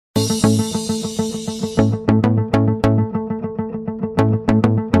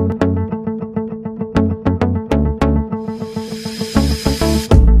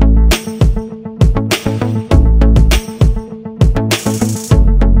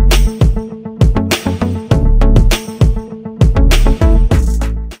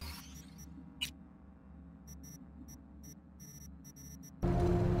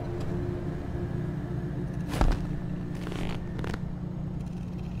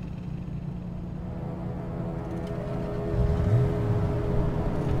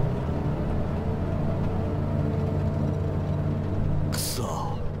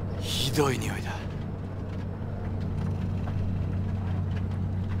ひどい匂いだ。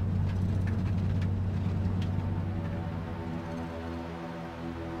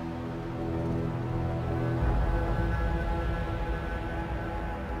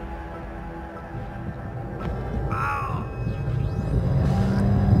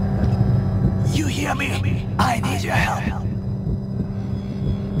You hear me? I need your help.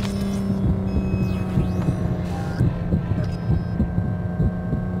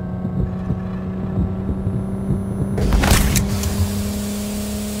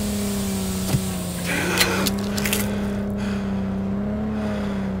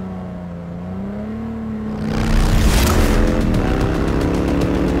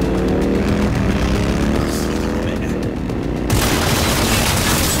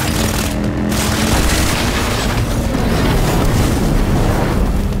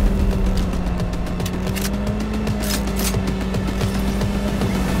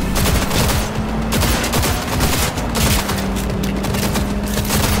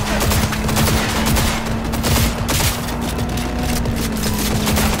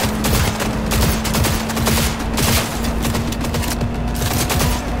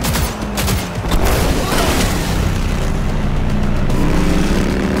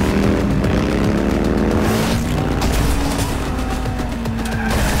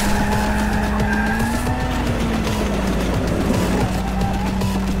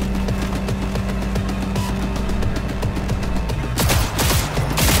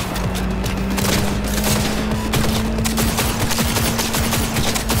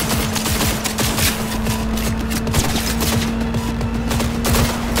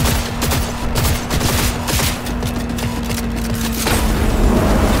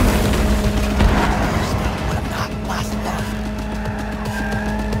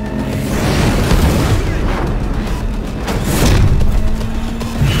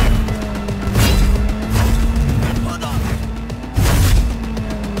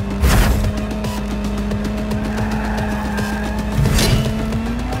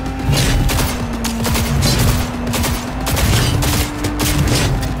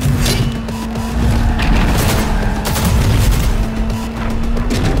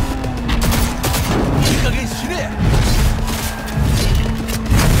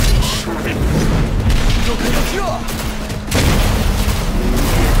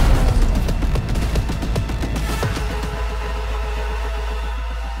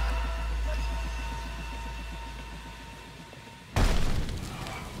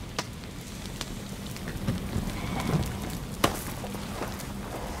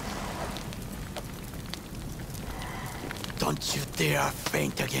 Don't you dare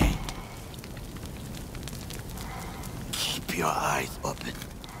faint again. Keep your eyes open.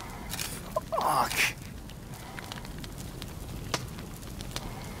 Fuck.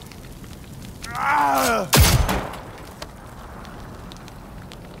 Ah!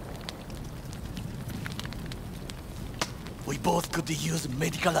 We both could use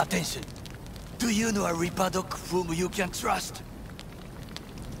medical attention. Do you know a Reaper doc whom you can trust?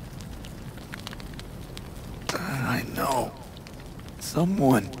 I know.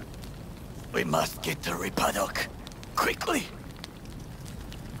 Someone. We must get to Reaper doc. Quickly!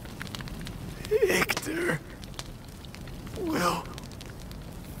 Victor will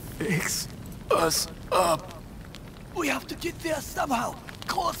fix us up. We have to get there somehow.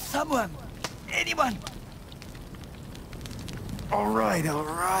 Call someone. Anyone. All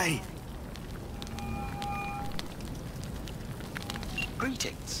right.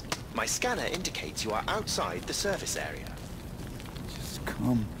 Greetings. My scanner indicates you are outside the service area. Just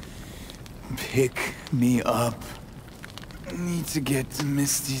come pick me up. I need to get to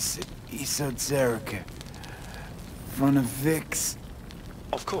Misty's esoterica. Front of Vic's.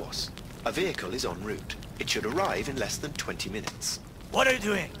 Of course. A vehicle is en route. It should arrive in less than 20 minutes. What are you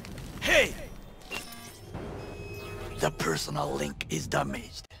doing? Hey! The personal link is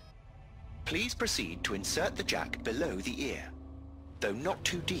damaged. Please proceed to insert the jack below the ear, though not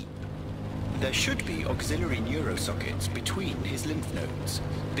too deep. There should be auxiliary neurosockets between his lymph nodes,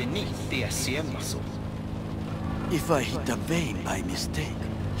 beneath the SCM muscle. If I hit a vein by mistake,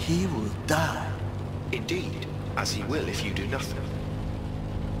 he will die. Indeed, as he will if you do nothing.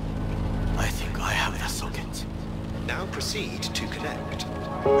 I think I have the socket. Now proceed to connect.